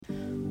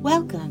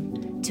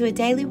Welcome to a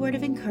daily word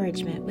of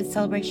encouragement with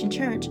Celebration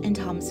Church in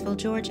Thomasville,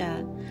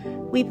 Georgia.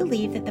 We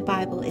believe that the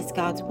Bible is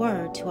God's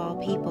word to all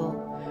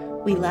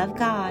people. We love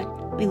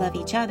God, we love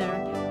each other,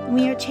 and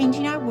we are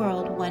changing our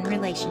world one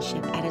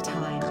relationship at a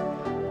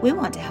time. We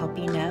want to help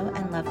you know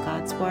and love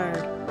God's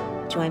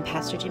word. Join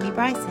Pastor Jimmy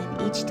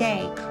Bryson each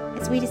day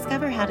as we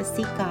discover how to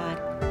seek God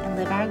and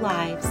live our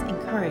lives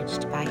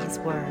encouraged by His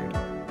word.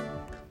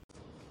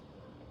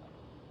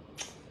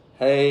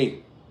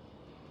 Hey,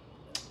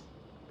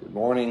 good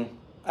morning.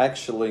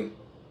 Actually,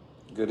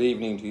 good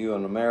evening to you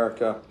in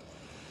America.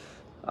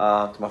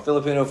 To my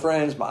Filipino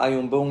friends,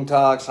 Maayong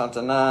Buntag,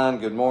 Santanan,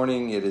 good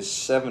morning. It is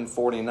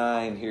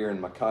 7:49 here in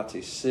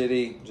Makati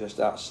City, just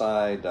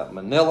outside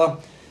Manila.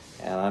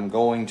 And I'm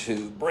going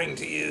to bring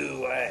to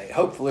you,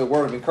 hopefully, a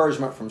word of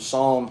encouragement from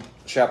Psalm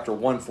chapter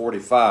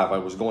 145. I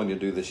was going to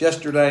do this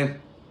yesterday,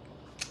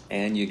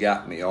 and you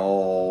got me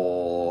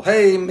all,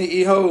 hey,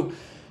 mi'iho.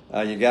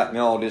 You got me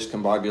all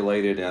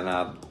discombobulated, and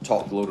I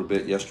talked a little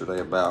bit yesterday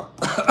about,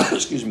 the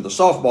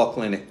softball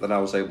clinic that I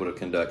was able to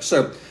conduct.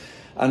 So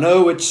I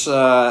know it's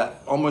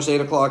almost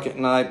 8 o'clock at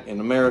night in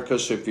America,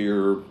 so if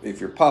you're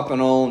popping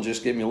on,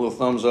 just give me a little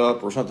thumbs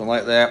up or something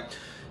like that.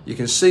 You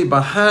can see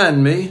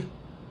behind me,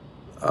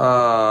 hey,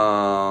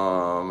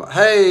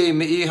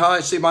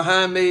 mi'iha, see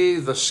behind me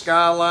the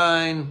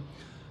skyline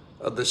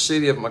of the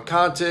city of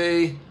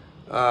Makati.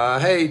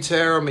 Hey,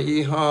 Tara,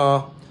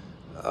 mi'iha.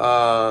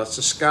 It's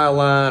the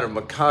skyline of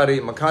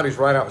Makati. Makati's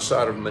right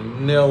outside of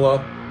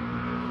Manila,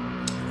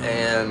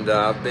 and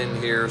I've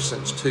been here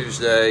since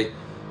Tuesday.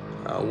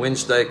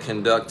 Wednesday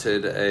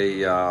conducted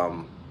a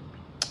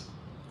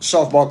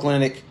softball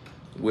clinic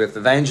with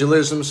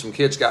evangelism. Some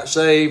kids got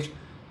saved,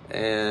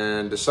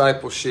 and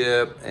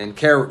discipleship and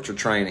character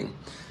training.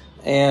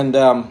 And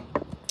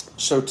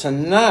so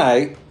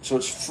tonight, so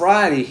it's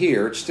Friday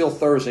here. It's still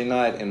Thursday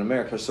night in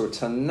America. So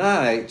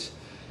tonight,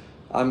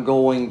 I'm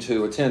going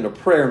to attend a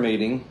prayer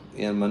meeting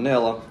in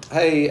Manila.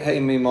 Hey,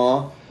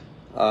 Mima.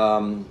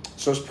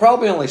 So it's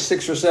probably only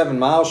 6 or 7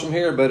 miles from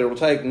here, but it will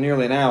take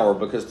nearly an hour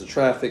because the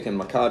traffic in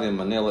Makati and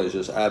Manila is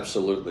just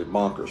absolutely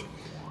bonkers.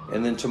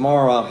 And then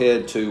tomorrow I'll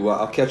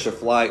catch a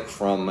flight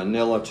from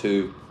Manila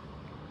to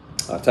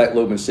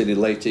Tacloban City,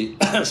 Leyte,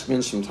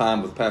 spend some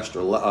time with Pastor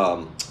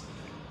Nilo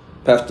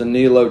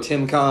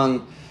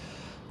Timkang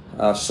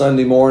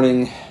Sunday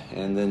morning.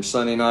 And then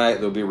Sunday night,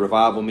 there'll be a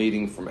revival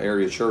meeting from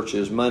area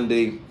churches.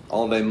 Monday,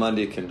 all day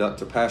Monday,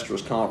 conduct a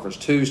pastor's conference.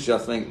 Tuesday, I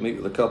think, meet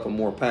with a couple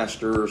more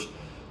pastors.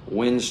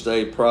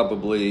 Wednesday,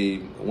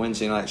 probably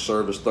Wednesday night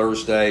service.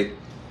 Thursday,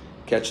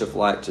 catch a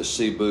flight to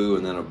Cebu,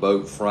 and then a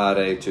boat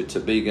Friday to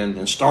Tubigan,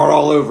 and start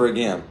all over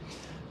again.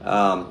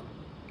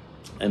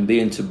 And be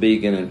in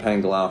Tubigan and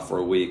Pangalao for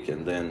a week,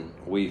 and then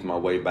weave my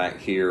way back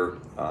here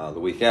the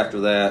week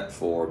after that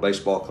for a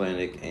baseball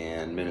clinic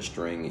and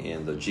ministering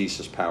in the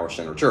Jesus Power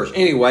Center Church.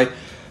 Anyway,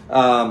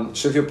 so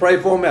if you'll pray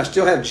for me, I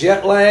still have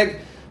jet lag,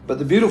 but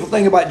the beautiful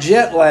thing about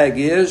jet lag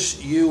is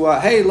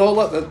hey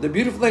Lola, the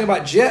beautiful thing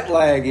about jet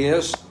lag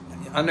is,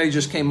 I know you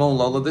just came on,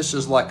 Lola, this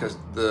is like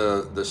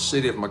the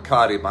city of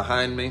Makati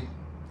behind me.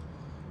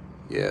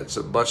 Yeah, it's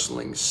a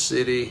bustling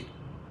city.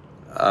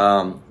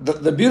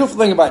 The beautiful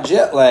thing about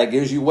jet lag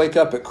is you wake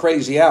up at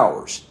crazy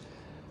hours.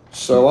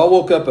 So I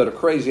woke up at a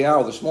crazy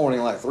hour this morning,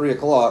 like 3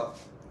 o'clock,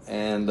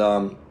 and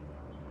I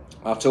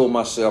told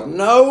myself,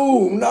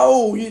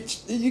 no,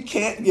 you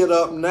can't get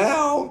up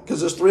now,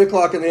 because it's 3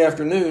 o'clock in the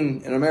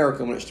afternoon in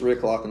America when it's 3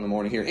 o'clock in the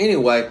morning here.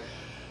 Anyway,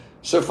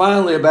 so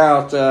finally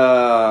about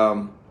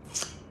 5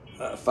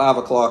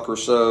 o'clock or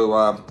so,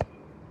 I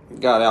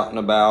got out and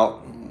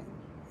about,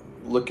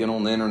 looking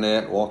on the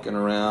internet, walking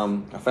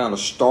around. I found a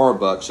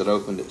Starbucks that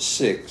opened at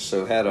 6,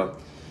 so had a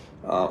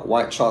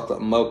white chocolate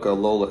mocha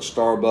Lola at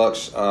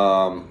Starbucks,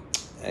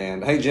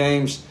 and hey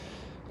James,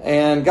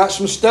 and got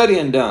some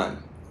studying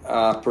done,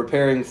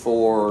 preparing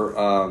for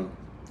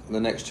the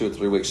next 2 or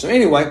 3 weeks. So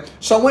anyway,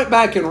 so I went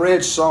back and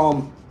read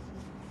Psalm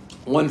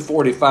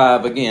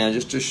 145 again.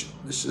 This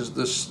is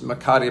this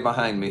Makati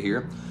behind me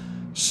here.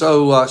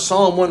 So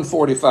Psalm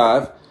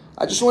 145.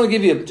 I just want to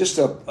give you just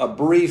a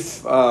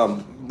brief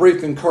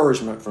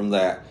encouragement from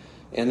that.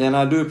 And then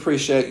I do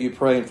appreciate you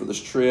praying for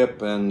this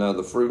trip and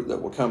the fruit that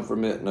will come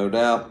from it, no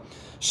doubt.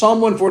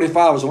 Psalm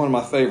 145 is one of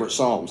my favorite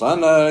psalms. I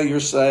know you're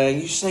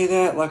saying, you say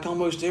that like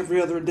almost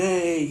every other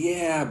day.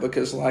 Yeah,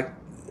 because I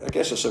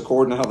guess it's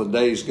according to how the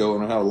day's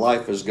going and how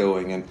life is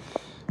going and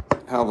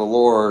how the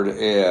Lord,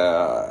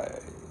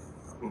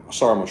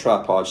 sorry, my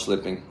tripod's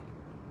slipping.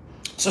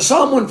 So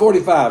Psalm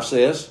 145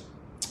 says,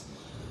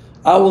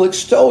 I will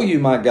extol you,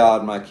 my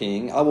God, my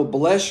King. I will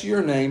bless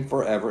your name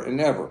forever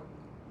and ever.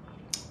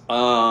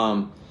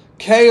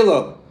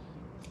 Caleb,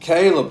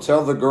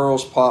 tell the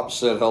girls Pop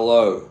said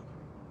hello.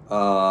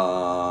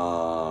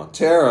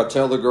 Tara,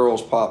 tell the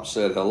girls Pop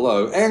said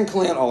hello. And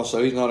Clint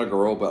also. He's not a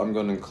girl, but I'm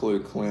going to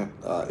include Clint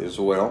as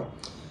well.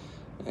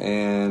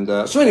 And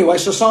so anyway,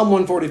 so Psalm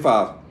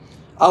 145.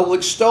 I will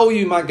extol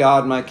you, my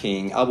God, my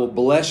King. I will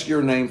bless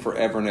your name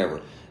forever and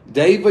ever.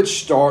 David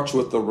starts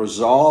with the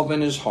resolve in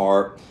his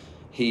heart.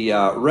 He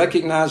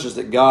recognizes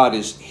that God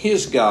is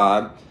his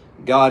God,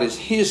 God is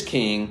his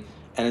king,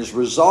 and his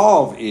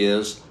resolve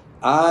is,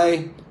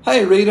 hey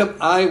Rita,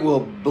 I will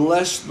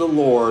bless the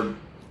Lord.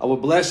 I will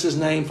bless his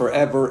name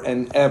forever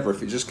and ever.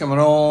 If you're just coming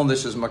on,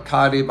 this is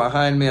Makati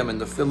behind me. I'm in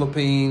the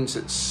Philippines.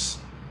 It's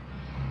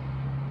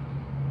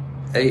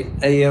 8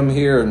 a.m.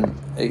 here and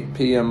 8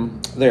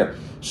 p.m. there.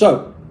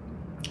 So,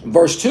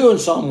 verse 2 in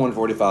Psalm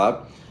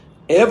 145,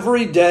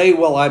 every day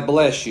will I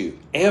bless you.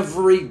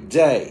 Every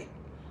day.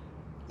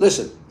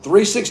 Listen,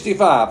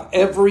 365,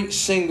 every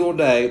single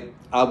day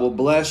I will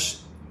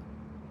bless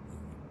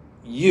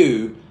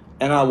you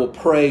and I will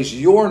praise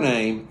your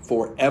name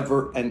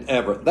forever and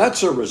ever.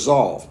 That's a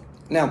resolve.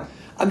 Now,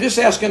 I'm just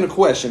asking a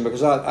question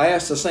because I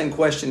asked the same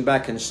question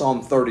back in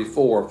Psalm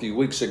 34 a few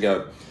weeks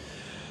ago,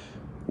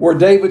 where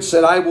David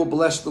said, I will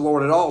bless the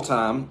Lord at all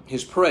time.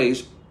 His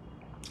praise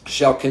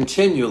shall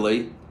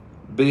continually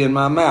be in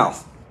my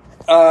mouth.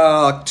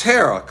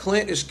 Tara,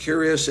 Clint is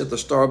curious at the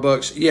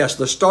Starbucks. Yes,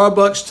 the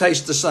Starbucks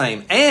tastes the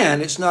same,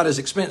 and it's not as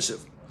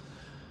expensive.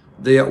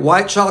 The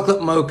white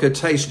chocolate mocha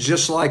tastes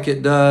just like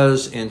it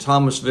does in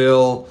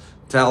Thomasville,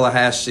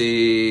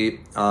 Tallahassee,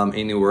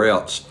 anywhere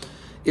else.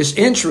 It's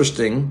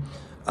interesting.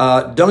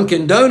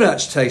 Dunkin'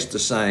 Donuts taste the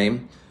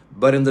same,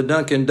 but in the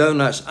Dunkin'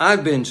 Donuts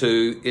I've been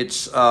to,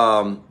 it's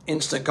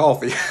instant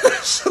coffee.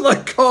 So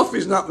like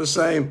coffee's not the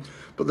same,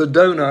 but the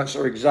donuts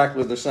are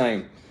exactly the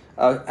same.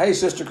 Hey,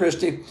 Sister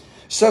Christy.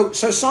 So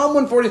Psalm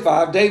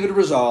 145, David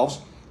resolves,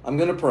 I'm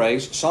going to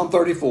praise. Psalm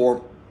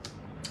 34,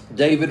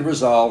 David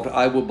resolved,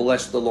 I will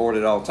bless the Lord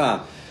at all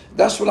time.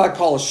 That's what I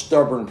call a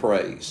stubborn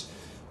praise.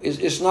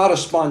 It's not a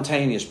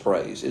spontaneous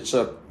praise.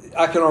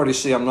 I can already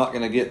see I'm not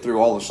going to get through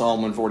all of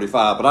Psalm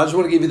 145, but I just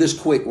want to give you this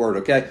quick word,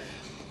 okay?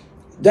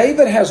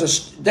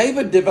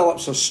 David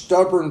develops a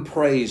stubborn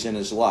praise in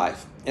his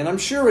life, and I'm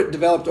sure it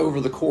developed over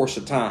the course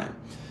of time,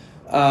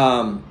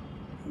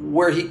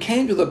 where he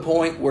came to the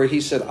point where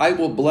he said, I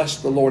will bless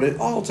the Lord at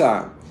all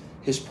time.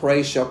 His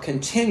praise shall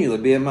continually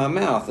be in my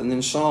mouth. And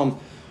then Psalm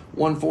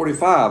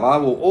 145, I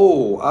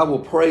will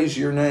praise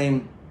your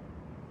name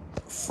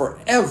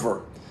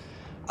forever.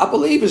 I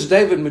believe as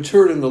David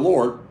matured in the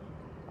Lord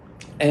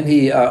and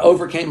he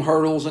overcame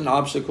hurdles and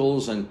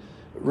obstacles, and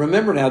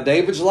remember now,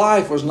 David's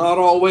life was not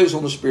always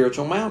on the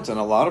spiritual mountain.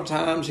 A lot of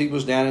times he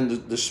was down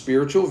in the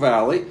spiritual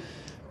valley.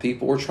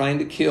 People were trying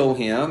to kill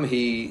him.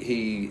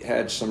 He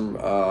had some,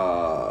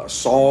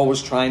 Saul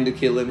was trying to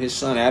kill him. His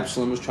son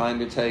Absalom was trying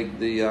to take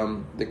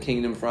the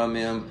kingdom from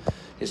him.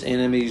 His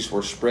enemies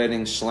were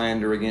spreading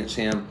slander against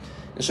him.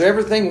 And so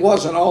everything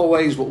wasn't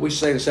always what we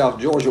say in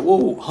South Georgia,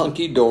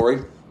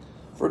 hunky-dory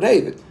for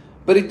David.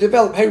 But he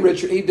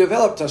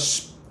developed a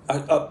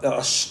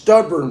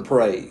stubborn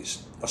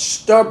praise. A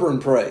stubborn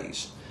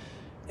praise.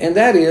 And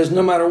that is,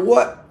 no matter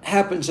what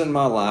happens in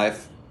my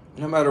life,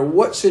 no matter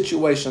what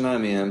situation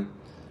I'm in,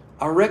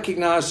 I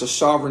recognize the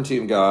sovereignty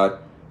of God,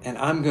 and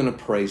I'm going to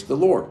praise the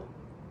Lord.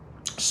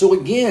 So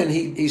again,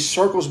 he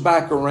circles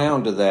back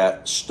around to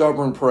that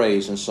stubborn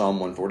praise in Psalm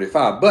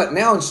 145. But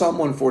now in Psalm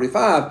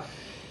 145,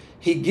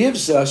 he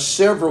gives us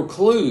several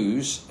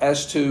clues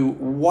as to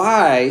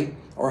why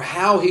or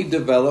how he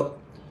developed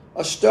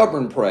a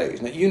stubborn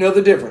praise. Now, you know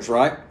the difference,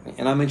 right?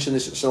 And I mention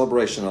this at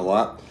Celebration a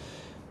lot.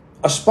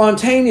 A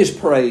spontaneous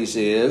praise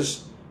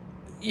is,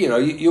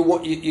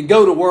 you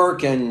go to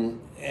work and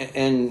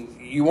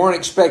you weren't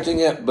expecting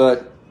it,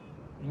 but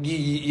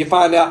you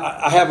find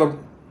out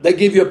they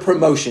give you a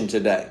promotion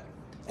today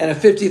and a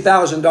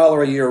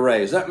 $50,000 a year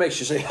raise. That makes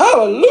you say,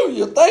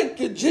 hallelujah, thank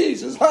you,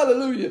 Jesus,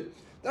 hallelujah.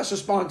 That's a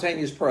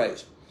spontaneous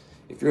praise.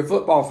 If you're a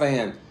football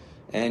fan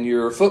and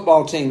your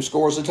football team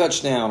scores a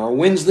touchdown or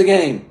wins the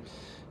game,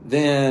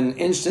 then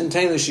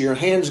instantaneously your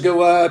hands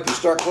go up, you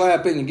start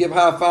clapping, you give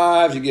high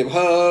fives, you give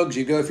hugs,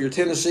 you go, if you're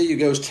Tennessee, you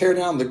go tear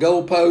down the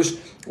goalpost,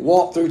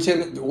 walk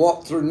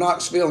through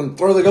Knoxville and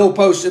throw the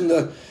goalpost in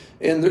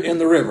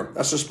the river.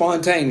 That's a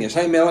spontaneous.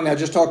 Hey Melanie, I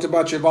just talked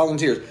about your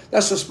volunteers.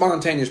 That's a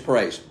spontaneous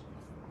praise.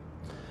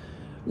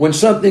 When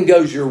something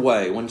goes your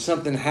way, when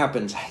something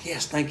happens,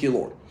 yes, thank you,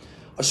 Lord.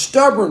 A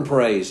stubborn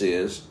praise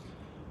is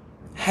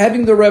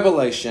having the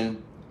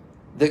revelation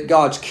that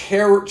God's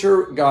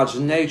character, God's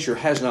nature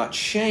has not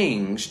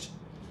changed,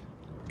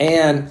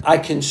 and I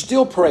can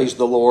still praise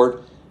the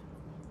Lord.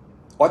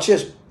 Watch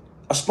this.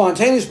 A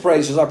spontaneous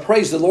praise is I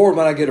praise the Lord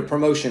when I get a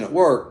promotion at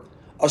work.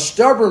 A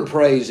stubborn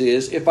praise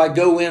is if I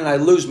go in and I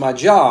lose my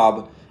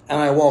job and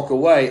I walk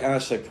away and I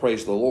say,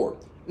 praise the Lord.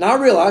 Now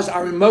I realize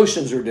our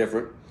emotions are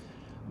different,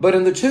 but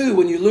in the two,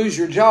 when you lose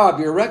your job,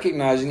 you're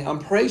recognizing I'm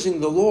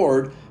praising the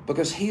Lord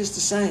because He is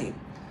the same.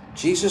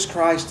 Jesus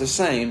Christ the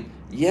same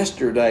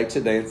yesterday,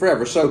 today, and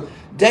forever. So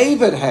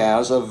David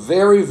has a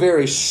very,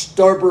 very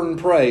stubborn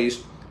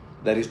praise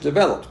that he's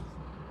developed,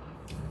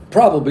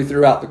 probably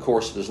throughout the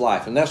course of his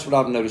life. And that's what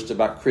I've noticed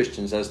about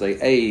Christians as they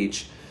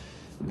age,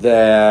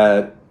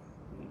 that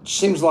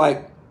seems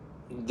like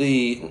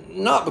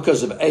not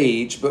because of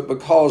age, but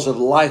because of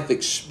life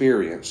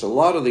experience. A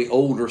lot of the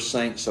older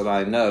saints that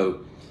I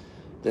know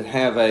that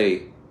have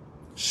a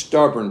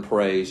stubborn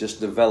praise just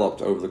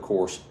developed over the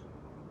course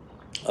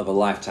of a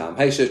lifetime.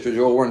 Hey, Sister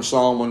Joel, we're in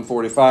Psalm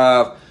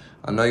 145.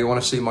 I know you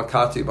want to see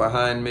Makati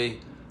behind me.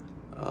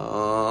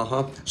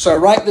 So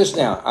write this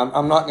down.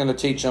 I'm not going to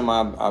teach them.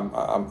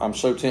 I'm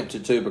so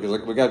tempted to, because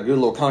we got a good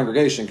little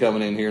congregation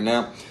coming in here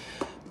now.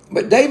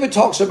 But David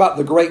talks about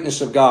the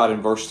greatness of God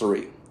in verse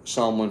 3,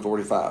 Psalm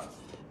 145.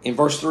 In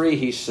verse 3,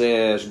 he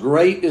says,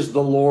 "Great is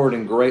the Lord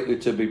and greatly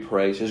to be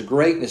praised. His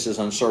greatness is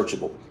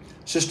unsearchable."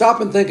 So stop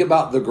and think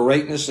about the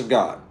greatness of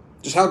God,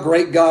 just how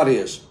great God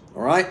is.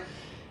 All right,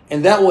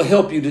 and that will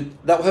help you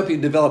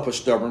develop a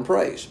stubborn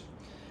praise.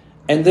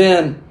 And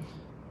then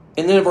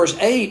in verse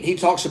 8, he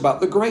talks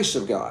about the grace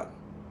of God.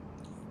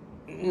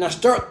 Now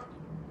stop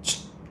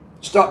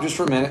just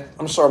for a minute.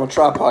 I'm sorry, my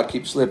tripod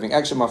keeps slipping.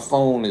 Actually, my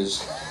phone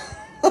is,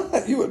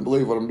 you wouldn't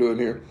believe what I'm doing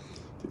here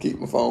to keep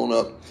my phone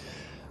up.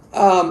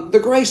 The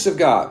grace of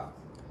God,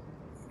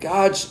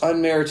 God's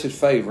unmerited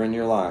favor in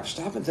your life.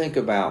 Stop and think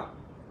about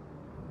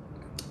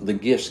the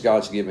gifts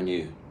God's given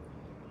you.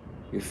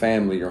 Your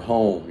family, your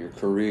home, your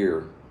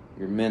career,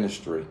 your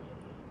ministry.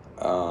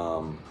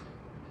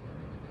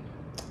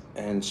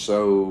 And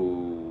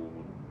so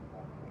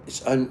it's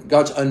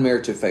God's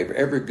unmerited favor.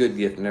 Every good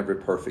gift and every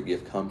perfect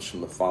gift comes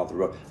from the Father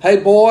above. Hey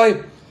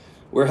boy,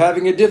 we're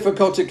having a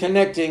difficulty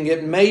connecting.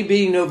 It may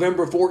be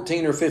November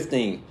 14 or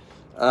 15.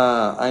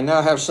 I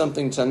now have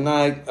something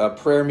tonight, a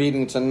prayer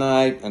meeting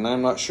tonight, and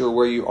I'm not sure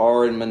where you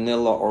are in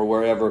Manila or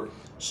wherever.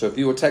 So if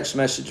you will text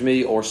message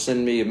me or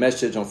send me a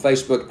message on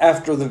Facebook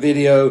after the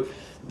video,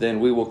 then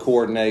we will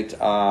coordinate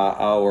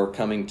our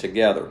coming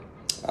together.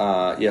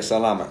 Yes,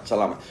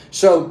 salamat.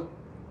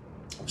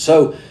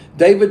 So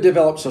David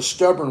develops a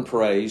stubborn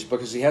praise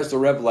because he has the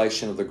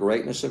revelation of the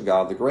greatness of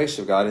God, the grace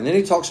of God, and then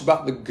he talks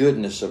about the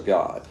goodness of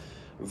God.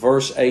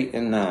 Verse 8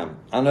 and 9.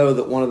 I know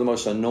that one of the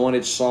most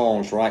anointed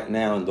songs right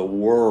now in the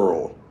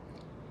world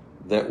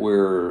that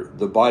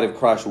the body of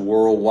Christ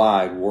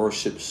worldwide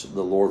worships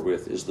the Lord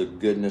with is the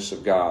goodness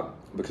of God,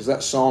 because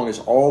that song is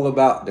all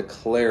about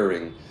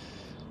declaring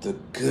the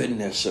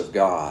goodness of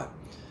God.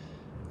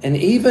 And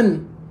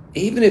even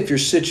if your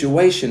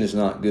situation is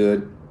not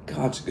good,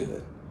 God's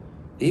good.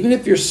 Even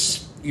if your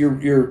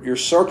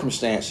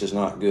circumstance is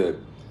not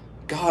good,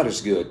 God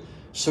is good.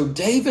 So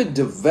David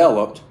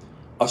developed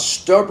a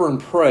stubborn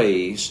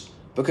praise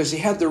because he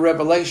had the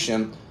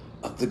revelation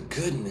of the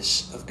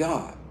goodness of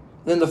God.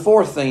 Then the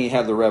fourth thing he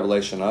had the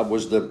revelation of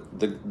was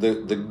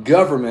the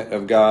government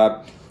of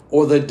God,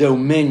 or the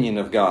dominion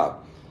of God.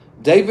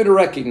 David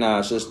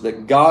recognizes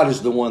that God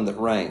is the one that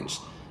reigns.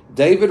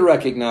 David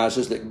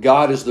recognizes that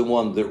God is the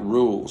one that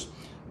rules.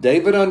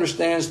 David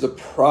understands the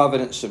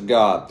providence of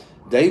God.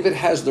 David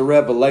has the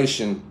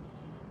revelation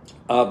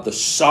of the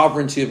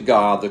sovereignty of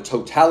God, the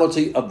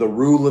totality of the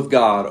rule of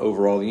God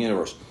over all the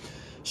universe.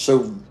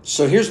 So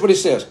here's what he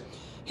says.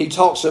 He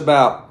talks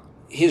about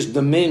his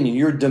dominion,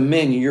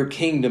 your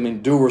kingdom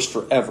endures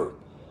forever.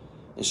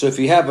 And so if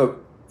you have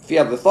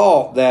the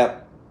thought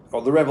that,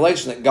 or the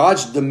revelation that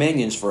God's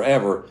dominion's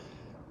forever,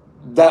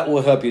 that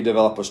will help you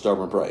develop a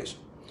stubborn praise.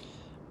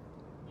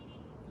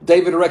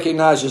 David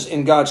recognizes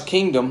in God's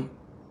kingdom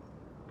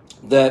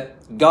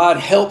that God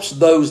helps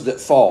those that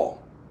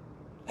fall.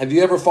 Have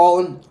you ever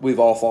fallen? We've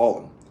all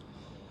fallen.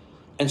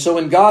 And so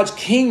in God's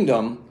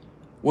kingdom,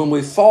 when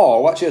we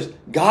fall, watch this,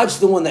 God's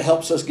the one that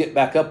helps us get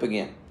back up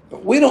again.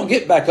 But we don't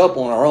get back up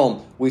on our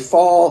own. We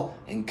fall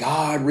and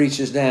God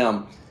reaches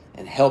down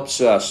and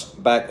helps us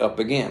back up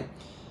again.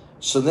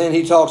 So then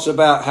he talks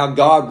about how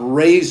God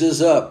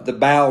raises up the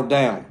bowed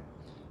down.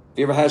 Have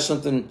you ever had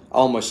something, I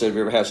almost said, have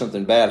you ever had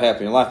something bad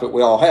happen in your life? But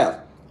we all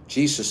have.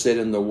 Jesus said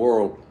in the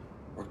world,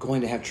 we're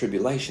going to have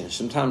tribulation.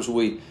 Sometimes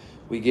we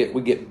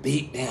get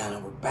beat down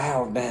and we're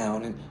bowed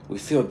down and we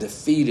feel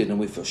defeated and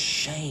we feel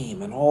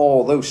shame and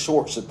all those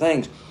sorts of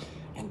things.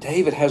 And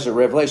David has a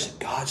revelation.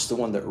 God's the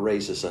one that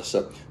raises us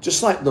up.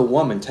 Just like the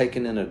woman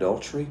taken in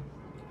adultery.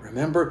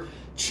 Remember,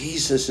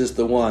 Jesus is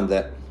the one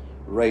that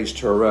raised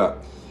her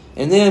up.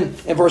 And then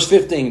in verse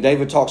 15,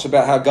 David talks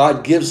about how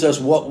God gives us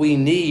what we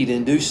need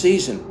in due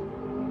season.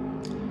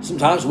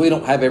 Sometimes we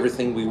don't have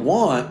everything we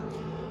want,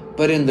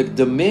 but in the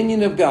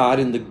dominion of God,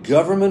 in the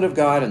government of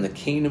God, in the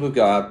kingdom of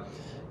God,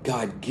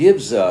 God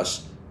gives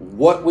us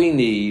what we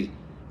need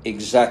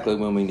exactly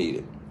when we need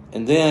it.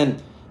 And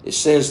then it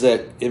says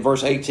that in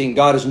verse 18,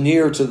 God is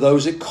near to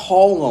those that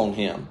call on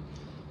him.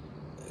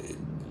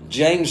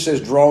 James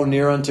says, draw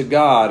near unto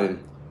God,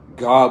 and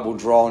God will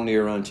draw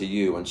near unto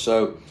you. And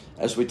so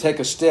as we take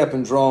a step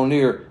and draw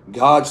near,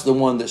 God's the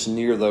one that's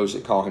near those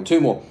that call him.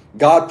 Two more.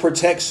 God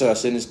protects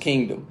us in his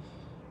kingdom.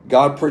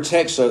 God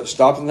protects us.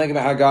 Stop and think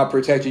about how God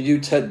protected you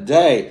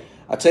today.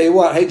 I tell you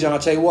what, hey John, I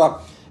tell you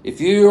what, if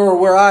you are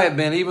where I have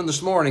been, even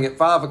this morning at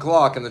 5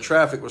 o'clock and the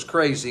traffic was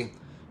crazy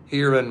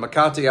here in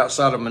Makati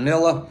outside of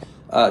Manila,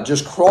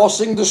 just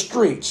crossing the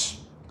streets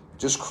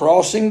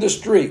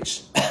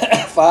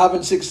at 5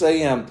 and 6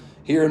 a.m.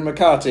 here in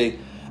Makati,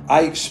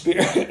 I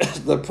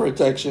experienced the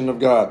protection of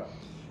God.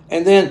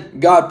 And then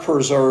God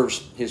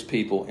preserves his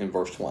people in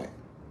verse 20.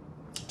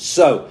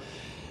 So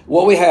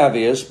what we have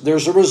is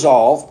there's a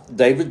resolve.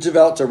 David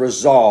developed a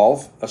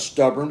resolve, a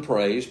stubborn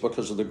praise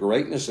because of the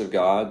greatness of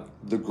God,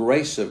 the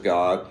grace of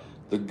God,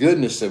 the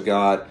goodness of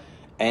God,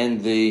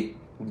 and the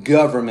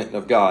government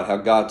of God, how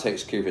God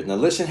takes care of it. Now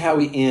listen how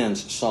he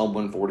ends Psalm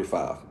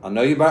 145. I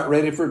know you're about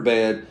ready for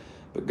bed,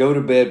 but go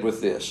to bed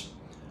with this.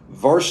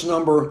 Verse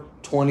number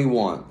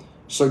 21.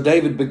 So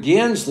David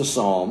begins the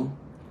psalm,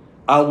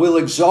 I will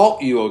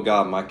exalt you, O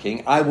God, my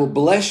King. I will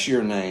bless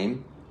your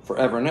name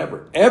forever and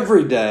ever.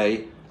 Every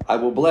day I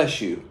will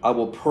bless you. I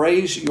will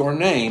praise your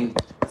name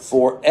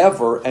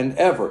forever and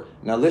ever.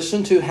 Now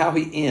listen to how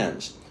he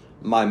ends.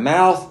 My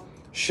mouth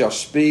shall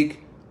speak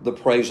the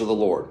praise of the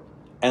Lord,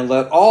 and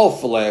let all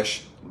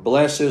flesh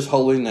bless his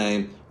holy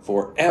name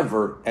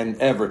forever and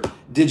ever.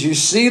 Did you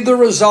see the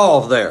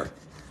resolve there?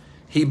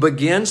 He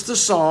begins the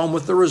psalm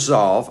with the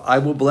resolve, I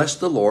will bless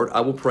the Lord,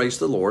 I will praise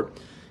the Lord.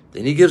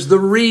 Then he gives the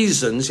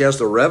reasons. He has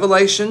the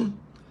revelation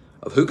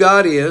of who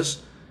God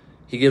is.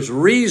 He gives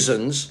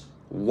reasons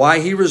why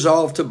he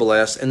resolved to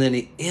bless, and then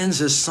he ends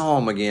his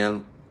psalm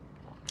again,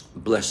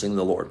 blessing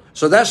the Lord.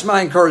 So that's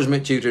my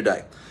encouragement to you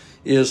today,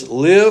 is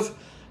live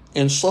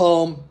in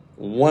Psalm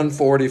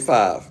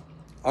 145.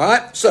 All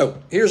right, so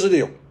here's the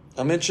deal.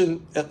 I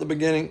mentioned at the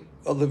beginning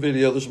of the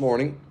video this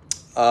morning,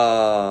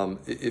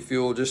 if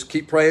you'll just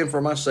keep praying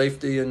for my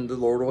safety and the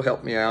Lord will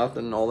help me out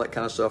and all that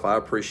kind of stuff, I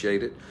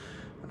appreciate it.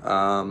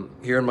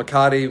 Here in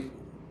Makati,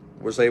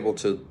 was able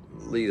to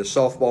lead a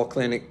softball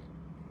clinic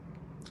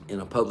in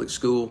a public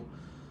school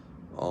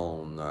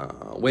on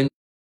Wednesday.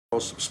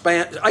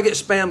 I get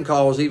spam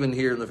calls even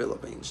here in the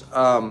Philippines.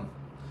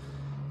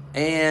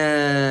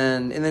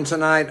 And then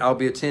tonight I'll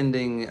be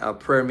attending a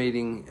prayer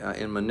meeting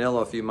in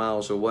Manila, a few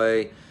miles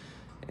away.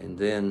 And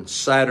then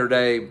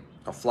Saturday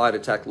I'll fly to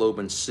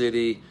Tacloban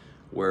City,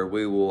 where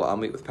I'll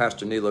meet with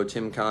Pastor Nilo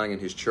Timkang and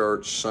his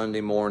church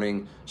Sunday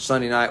morning.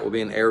 Sunday night will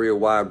be an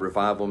area-wide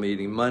revival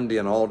meeting. Monday,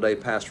 an all-day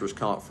pastors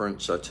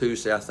conference.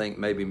 Tuesday, I think,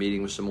 maybe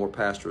meeting with some more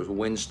pastors.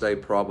 Wednesday,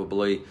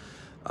 probably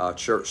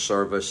church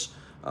service.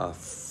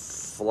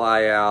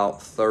 Fly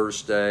out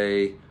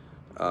Thursday.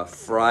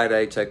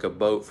 Friday, take a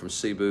boat from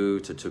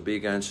Cebu to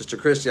Tubigan. And Sister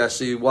Christy, I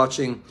see you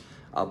watching.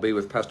 I'll be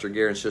with Pastor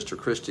Gary and Sister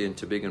Christy in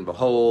Tubigan,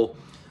 Bohol.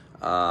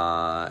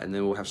 And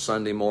then we'll have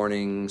Sunday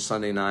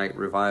night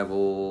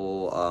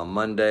revival.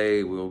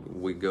 Monday,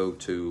 we go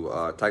to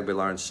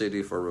Tagbilaran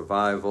City for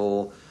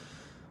revival.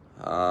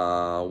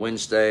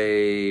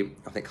 Wednesday,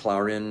 I think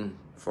Clarin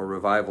for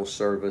revival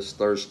service.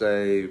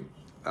 Thursday,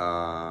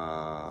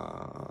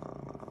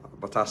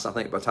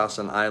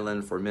 Batasan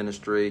Island for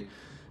ministry.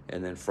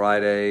 And then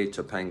Friday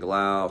to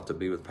Panglao to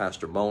be with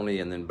Pastor Boney,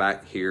 and then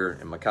back here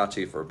in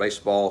Makati for a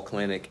baseball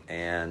clinic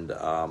and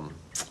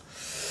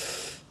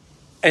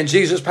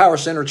Jesus Power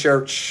Center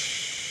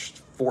Church,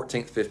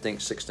 14th, 15th,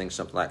 16th,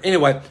 something like that.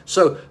 Anyway,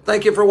 so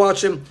thank you for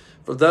watching.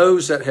 For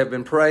those that have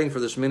been praying for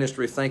this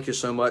ministry, thank you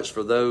so much.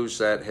 For those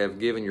that have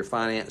given your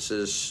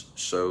finances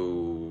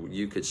so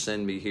you could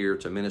send me here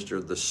to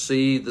minister, the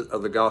seed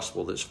of the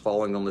gospel that's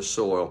falling on this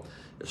soil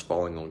is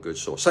falling on good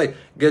soil. Say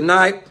good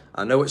night.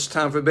 I know it's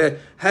time for bed.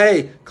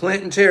 Hey,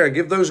 Clint and Tara,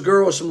 give those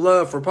girls some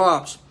love for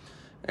Pops.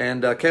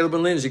 And Caleb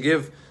and Lindsay,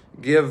 give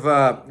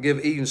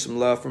Eden some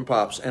love from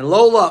Pops. And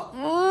Lola,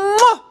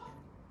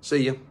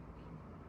 see you.